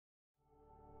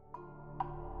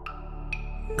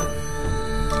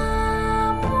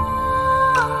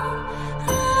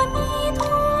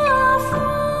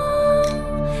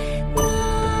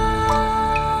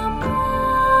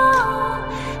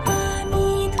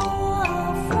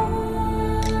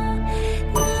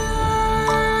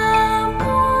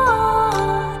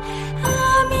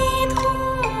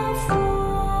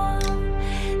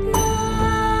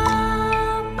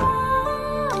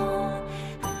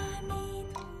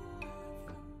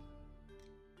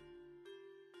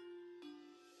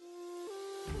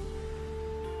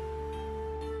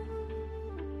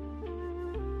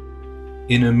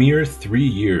In a mere 3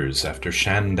 years after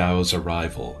Shandao's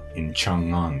arrival in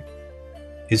Chang'an,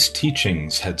 his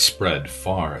teachings had spread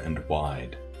far and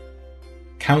wide.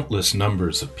 Countless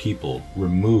numbers of people were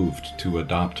moved to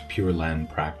adopt Pure Land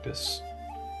practice.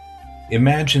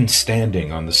 Imagine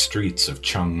standing on the streets of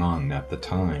Chang'an at the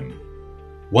time.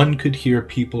 One could hear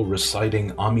people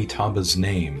reciting Amitabha's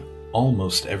name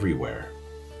almost everywhere.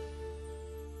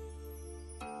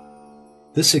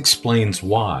 This explains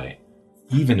why,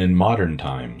 even in modern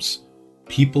times,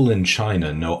 people in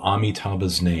China know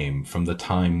Amitabha's name from the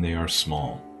time they are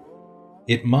small.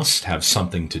 It must have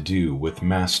something to do with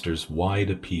Master's wide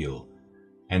appeal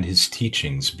and his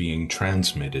teachings being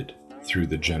transmitted through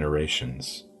the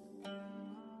generations.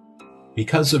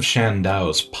 Because of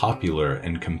Shandao's popular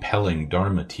and compelling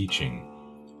Dharma teaching,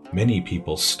 many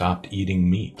people stopped eating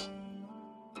meat.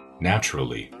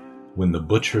 Naturally, when the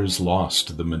butchers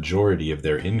lost the majority of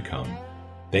their income,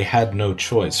 they had no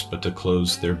choice but to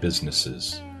close their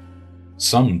businesses.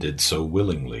 Some did so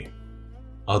willingly,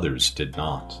 others did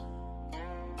not.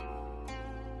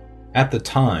 At the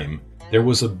time, there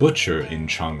was a butcher in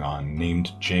Chang'an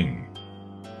named Jing.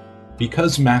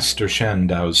 Because Master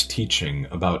Shandao's teaching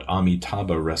about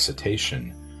Amitabha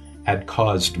recitation had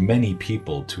caused many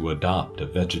people to adopt a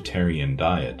vegetarian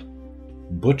diet,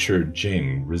 Butcher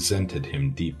Jing resented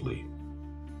him deeply.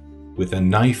 With a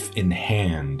knife in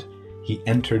hand, he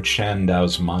entered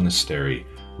Shandao's monastery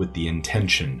with the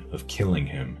intention of killing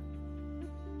him.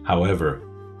 However,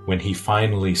 when he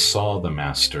finally saw the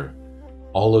master,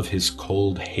 all of his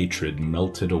cold hatred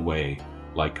melted away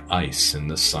like ice in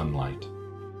the sunlight.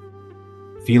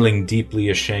 Feeling deeply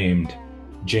ashamed,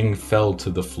 Jing fell to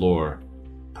the floor,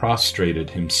 prostrated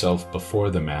himself before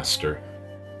the master,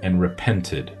 and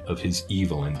repented of his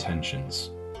evil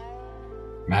intentions.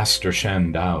 Master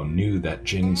Shandao knew that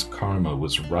Jing's karma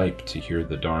was ripe to hear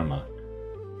the Dharma,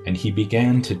 and he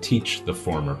began to teach the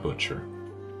former butcher.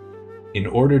 In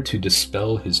order to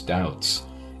dispel his doubts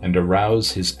and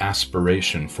arouse his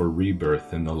aspiration for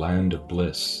rebirth in the land of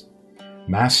bliss,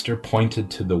 Master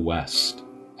pointed to the west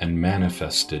and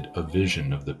manifested a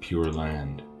vision of the Pure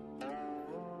Land.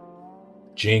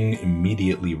 Jing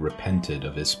immediately repented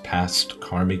of his past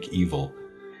karmic evil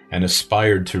and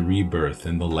aspired to rebirth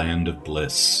in the land of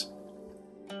bliss.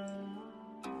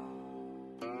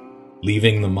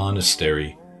 Leaving the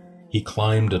monastery, he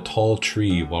climbed a tall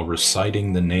tree while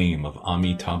reciting the name of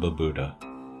Amitabha Buddha.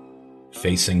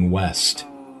 Facing west,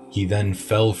 he then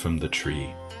fell from the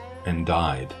tree and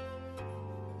died.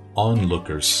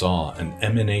 Onlookers saw an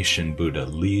emanation Buddha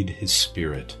lead his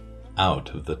spirit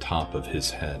out of the top of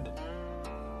his head.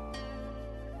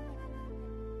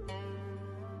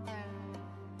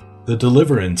 The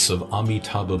deliverance of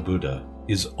Amitabha Buddha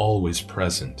is always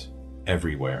present,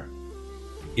 everywhere.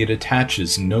 It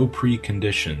attaches no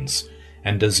preconditions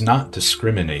and does not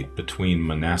discriminate between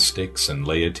monastics and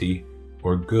laity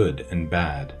or good and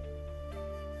bad.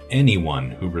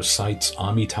 Anyone who recites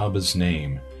Amitabha's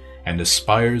name and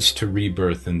aspires to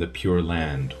rebirth in the Pure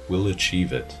Land will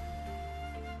achieve it.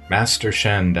 Master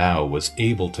Shandao was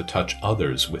able to touch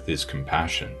others with his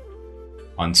compassion.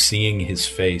 On seeing his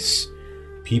face,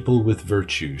 people with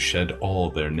virtue shed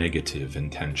all their negative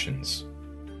intentions.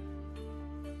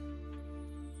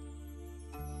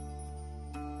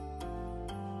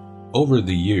 Over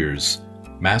the years,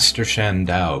 Master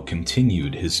Shandao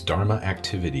continued his Dharma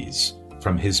activities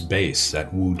from his base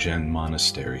at Wuzhen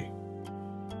Monastery.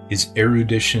 His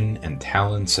erudition and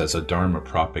talents as a Dharma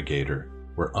propagator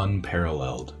were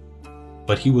unparalleled,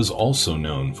 but he was also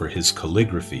known for his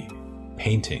calligraphy,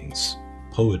 paintings,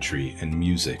 poetry, and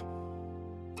music.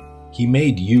 He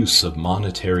made use of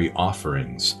monetary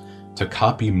offerings to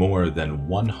copy more than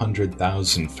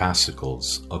 100,000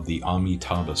 fascicles of the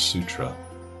Amitabha Sutra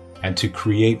and to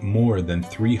create more than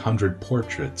 300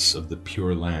 portraits of the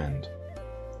Pure Land.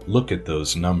 Look at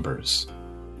those numbers.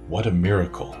 What a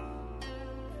miracle!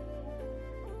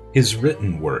 His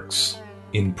written works,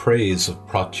 in praise of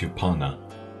Pratyupana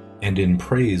and in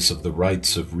praise of the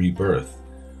rites of rebirth,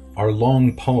 are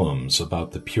long poems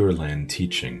about the Pure Land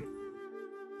teaching.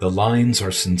 The lines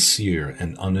are sincere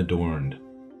and unadorned,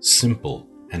 simple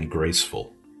and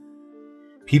graceful.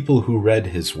 People who read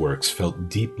his works felt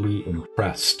deeply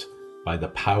impressed by the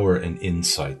power and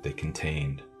insight they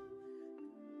contained.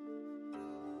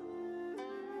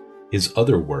 His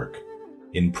other work,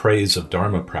 in praise of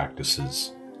Dharma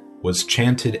practices, was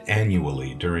chanted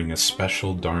annually during a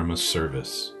special Dharma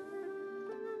service.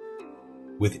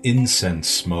 With incense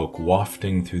smoke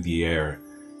wafting through the air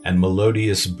and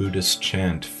melodious Buddhist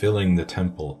chant filling the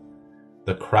temple,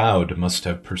 the crowd must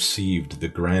have perceived the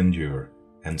grandeur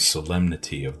and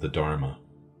solemnity of the Dharma.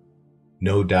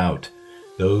 No doubt,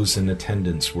 Those in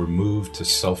attendance were moved to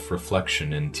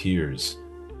self-reflection and tears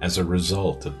as a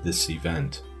result of this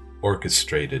event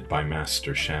orchestrated by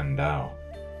Master Shandao.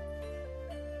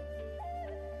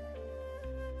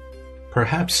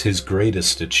 Perhaps his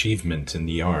greatest achievement in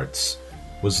the arts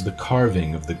was the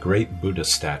carving of the great Buddha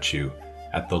statue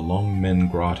at the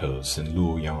Longmen Grottos in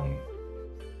Luoyang.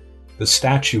 The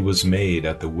statue was made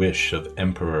at the wish of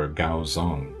Emperor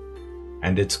Gaozong,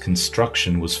 and its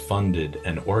construction was funded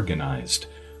and organized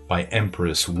by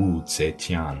Empress Wu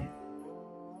Zetian.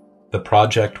 The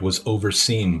project was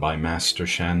overseen by Master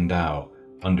Shandao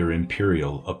under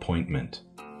imperial appointment.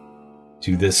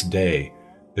 To this day,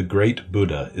 the great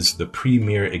Buddha is the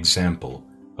premier example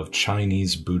of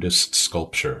Chinese Buddhist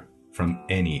sculpture from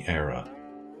any era.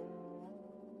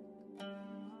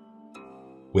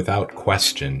 Without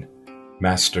question,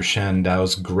 Master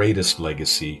Shandao's greatest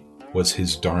legacy was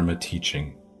his Dharma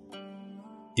teaching.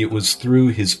 It was through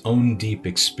his own deep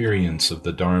experience of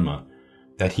the Dharma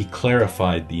that he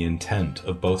clarified the intent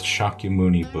of both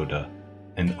Shakyamuni Buddha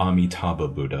and Amitabha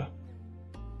Buddha.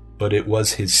 But it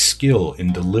was his skill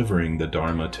in delivering the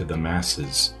Dharma to the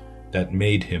masses that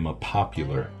made him a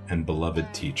popular and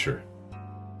beloved teacher.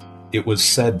 It was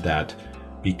said that,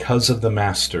 because of the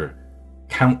Master,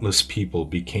 countless people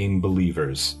became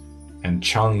believers, and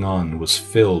Chang'an was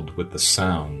filled with the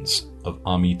sounds of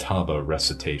Amitabha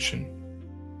recitation.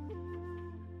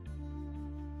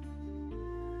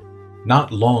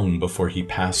 Not long before he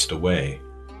passed away,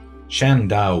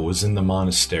 Shandao was in the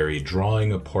monastery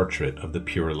drawing a portrait of the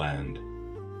Pure Land.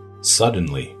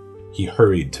 Suddenly, he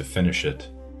hurried to finish it.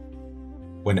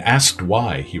 When asked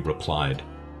why, he replied,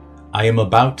 "I am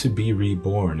about to be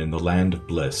reborn in the land of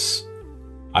bliss.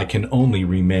 I can only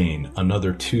remain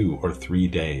another 2 or 3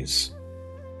 days."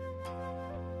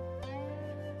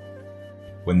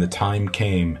 When the time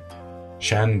came,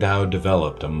 Shandao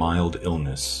developed a mild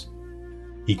illness.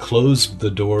 He closed the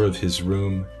door of his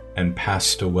room and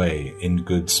passed away in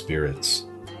good spirits.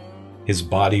 His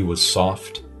body was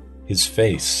soft, his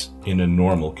face in a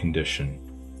normal condition.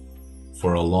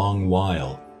 For a long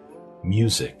while,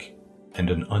 music and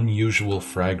an unusual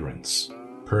fragrance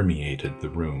permeated the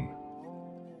room.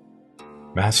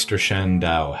 Master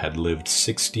Shandao had lived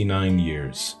 69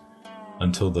 years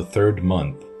until the 3rd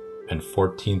month and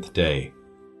 14th day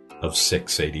of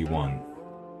 681.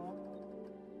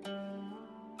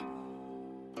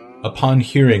 Upon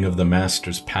hearing of the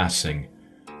Master's passing,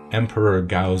 Emperor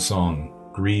Gaozong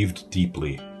grieved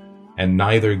deeply, and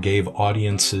neither gave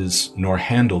audiences nor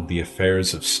handled the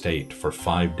affairs of state for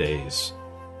 5 days.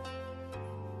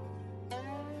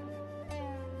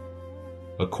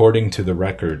 According to the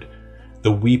record,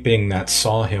 the weeping that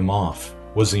saw him off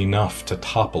was enough to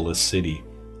topple a city,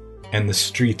 and the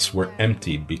streets were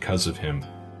emptied because of him.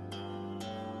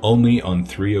 Only on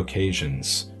 3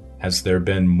 occasions has there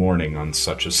been mourning on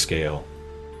such a scale.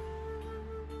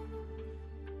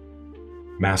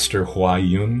 Master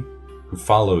Huayun, who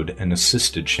followed and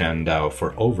assisted Shandao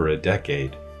for over a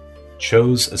decade,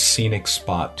 chose a scenic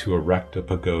spot to erect a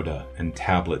pagoda and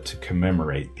tablet to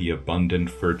commemorate the abundant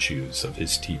virtues of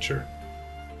his teacher.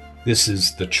 This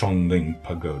is the Chongling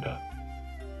Pagoda.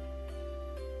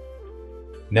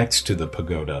 Next to the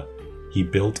pagoda, he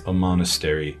built a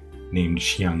monastery named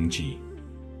Xiangji.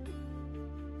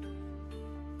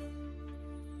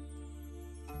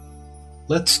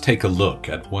 Let's take a look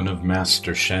at one of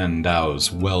Master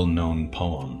Shandao's well-known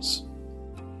poems.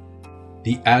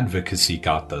 The Advocacy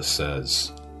Gatha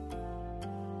says,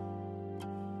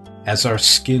 "As our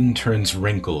skin turns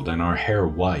wrinkled and our hair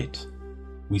white,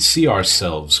 we see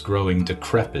ourselves growing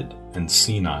decrepit and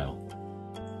senile.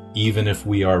 Even if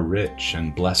we are rich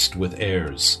and blessed with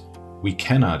heirs, we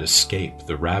cannot escape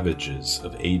the ravages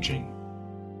of aging.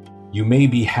 You may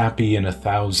be happy in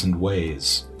 1,000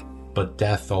 ways, but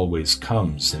death always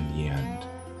comes in the end.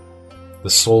 The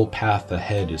sole path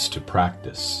ahead is to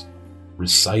practice,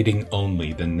 reciting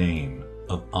only the name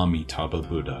of Amitabha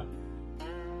Buddha."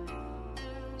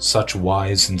 Such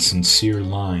wise and sincere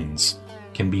lines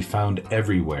can be found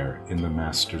everywhere in the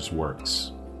Master's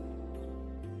works.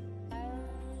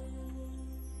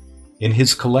 In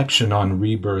his collection on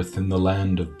rebirth in the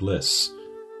land of bliss,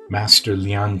 Master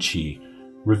Lianqi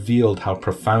revealed how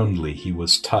profoundly he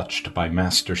was touched by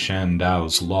Master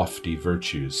Shandao's lofty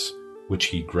virtues, which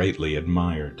he greatly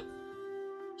admired.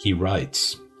 He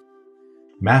writes,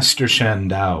 "Master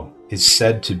Shandao is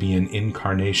said to be an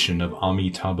incarnation of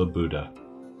Amitabha Buddha.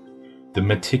 The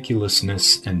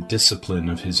meticulousness and discipline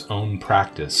of his own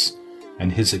practice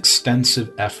and his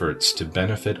extensive efforts to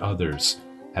benefit others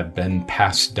have been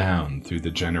passed down through the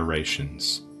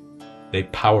generations. They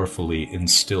powerfully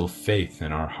instill faith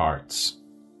in our hearts.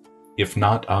 If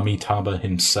not Amitabha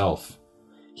himself,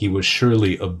 he was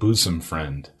surely a bosom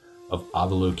friend of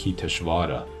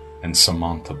Avalokiteshvara and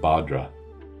Samantabhadra.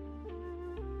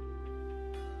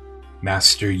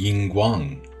 Master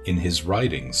Yingguang, in his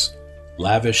writings,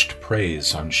 lavished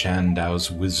praise on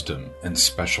Shandao's wisdom and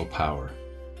special power.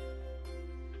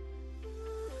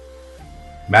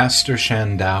 Master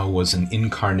Shandao was an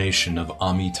incarnation of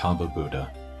Amitabha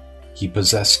Buddha. He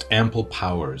possessed ample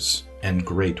powers and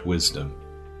great wisdom.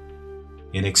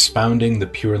 In expounding the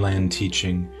Pure Land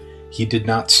teaching, he did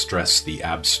not stress the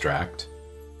abstract.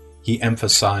 He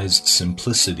emphasized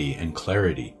simplicity and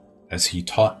clarity as he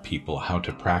taught people how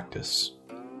to practice.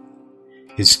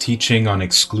 His teaching on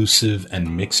exclusive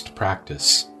and mixed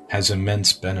practice has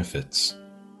immense benefits.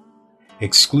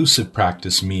 Exclusive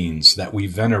practice means that we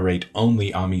venerate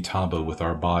only Amitabha with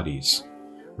our bodies,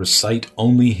 recite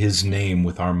only his name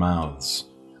with our mouths,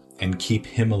 and keep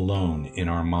him alone in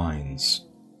our minds.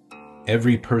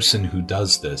 Every person who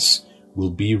does this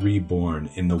will be reborn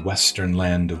in the Western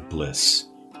land of bliss,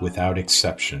 without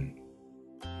exception.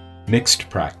 Mixed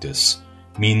practice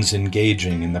means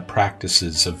engaging in the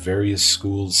practices of various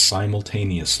schools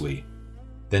simultaneously,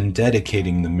 then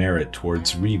dedicating the merit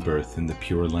towards rebirth in the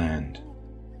Pure Land.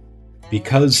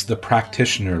 Because the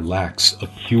practitioner lacks a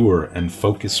pure and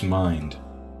focused mind,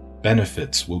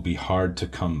 benefits will be hard to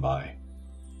come by.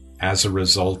 As a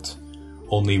result,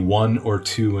 only 1 or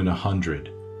 2 in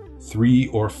 100, 3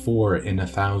 or 4 in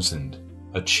 1,000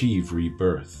 achieve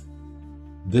rebirth.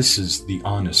 This is the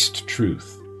honest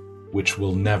truth, which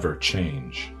will never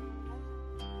change.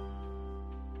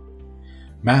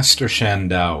 Master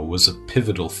Shandao was a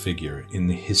pivotal figure in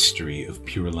the history of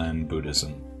Pure Land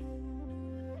Buddhism.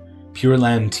 Pure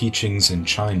Land teachings in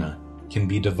China can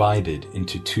be divided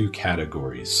into 2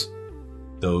 categories,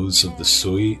 those of the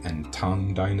Sui and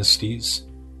Tang dynasties,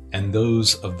 and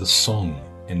those of the Song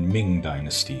and Ming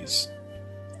dynasties.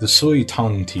 The Sui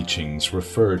Tang teachings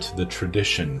refer to the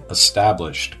tradition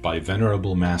established by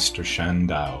Venerable Master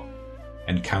Shandao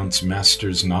and counts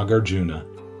Masters Nagarjuna,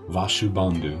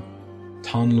 Vasubandhu,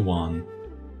 Tanluan,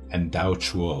 and Dao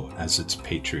Chuo as its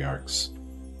patriarchs.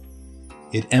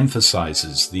 It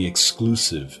emphasizes the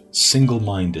exclusive,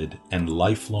 single-minded, and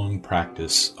lifelong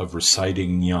practice of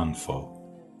reciting Nyanfo,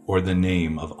 or the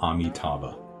name of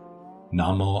Amitabha,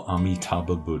 Namo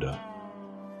Amitabha Buddha.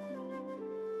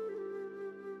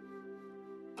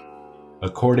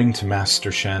 According to Master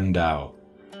Shandao,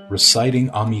 reciting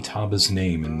Amitabha's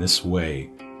name in this way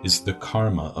is the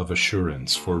karma of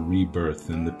assurance for rebirth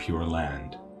in the Pure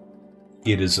Land.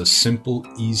 It is a simple,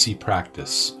 easy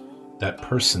practice that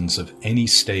persons of any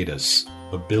status,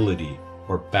 ability,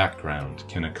 or background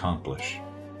can accomplish.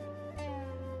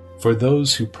 For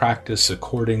those who practice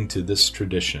according to this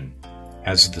tradition,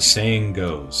 as the saying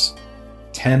goes,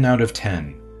 10 out of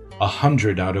 10,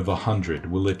 100 out of 100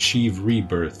 will achieve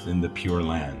rebirth in the Pure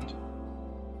Land.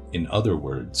 In other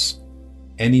words,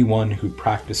 anyone who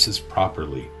practices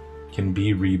properly can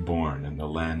be reborn in the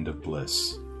land of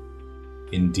bliss.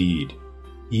 Indeed,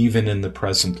 even in the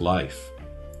present life,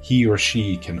 he or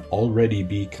she can already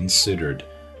be considered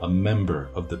a member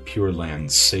of the Pure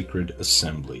Land's sacred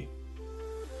assembly.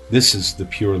 This is the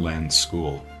Pure Land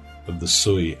school of the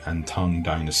Sui and Tang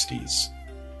dynasties,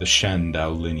 the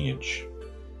Shandao lineage.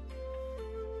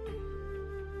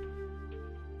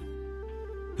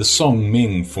 The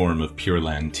Song-Ming form of Pure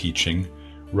Land teaching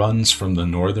runs from the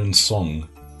northern Song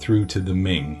through to the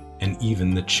Ming and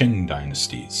even the Qing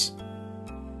dynasties.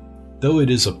 Though it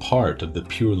is a part of the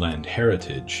Pure Land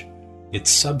heritage,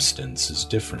 its substance is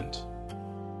different.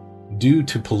 Due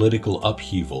to political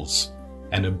upheavals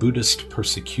and a Buddhist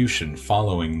persecution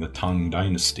following the Tang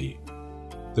Dynasty,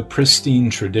 the pristine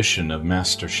tradition of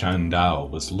Master Shandao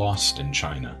was lost in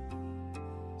China.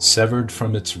 Severed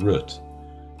from its root,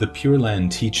 the Pure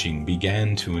Land teaching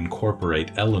began to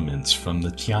incorporate elements from the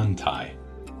Tiantai,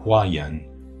 Huayan,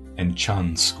 and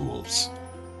Chan schools.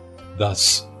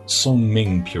 Thus,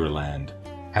 Song-Ming Pure Land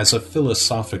has a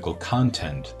philosophical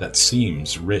content that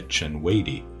seems rich and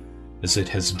weighty, as it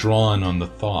has drawn on the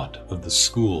thought of the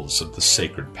schools of the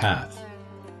Sacred Path,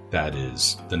 that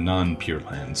is, the non-Pure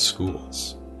Land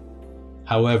schools.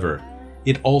 However,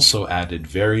 it also added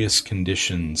various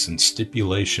conditions and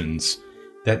stipulations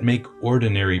that make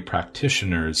ordinary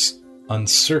practitioners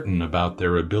uncertain about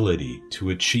their ability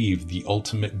to achieve the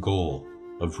ultimate goal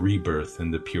of rebirth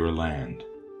in the Pure Land.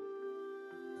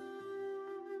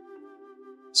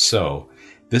 So,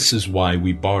 this is why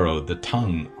we borrowed the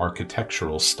Tang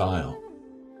architectural style.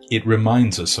 It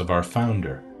reminds us of our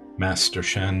founder, Master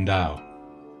Shandao,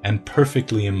 and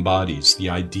perfectly embodies the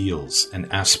ideals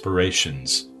and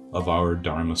aspirations of our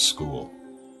Dharma school.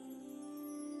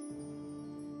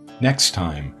 Next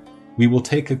time, we will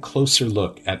take a closer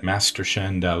look at Master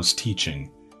Shandao's teaching,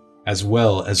 as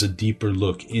well as a deeper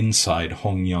look inside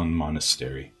Hongyuan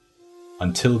Monastery.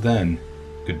 Until then,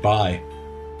 goodbye.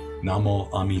 Namo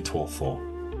Amitofo.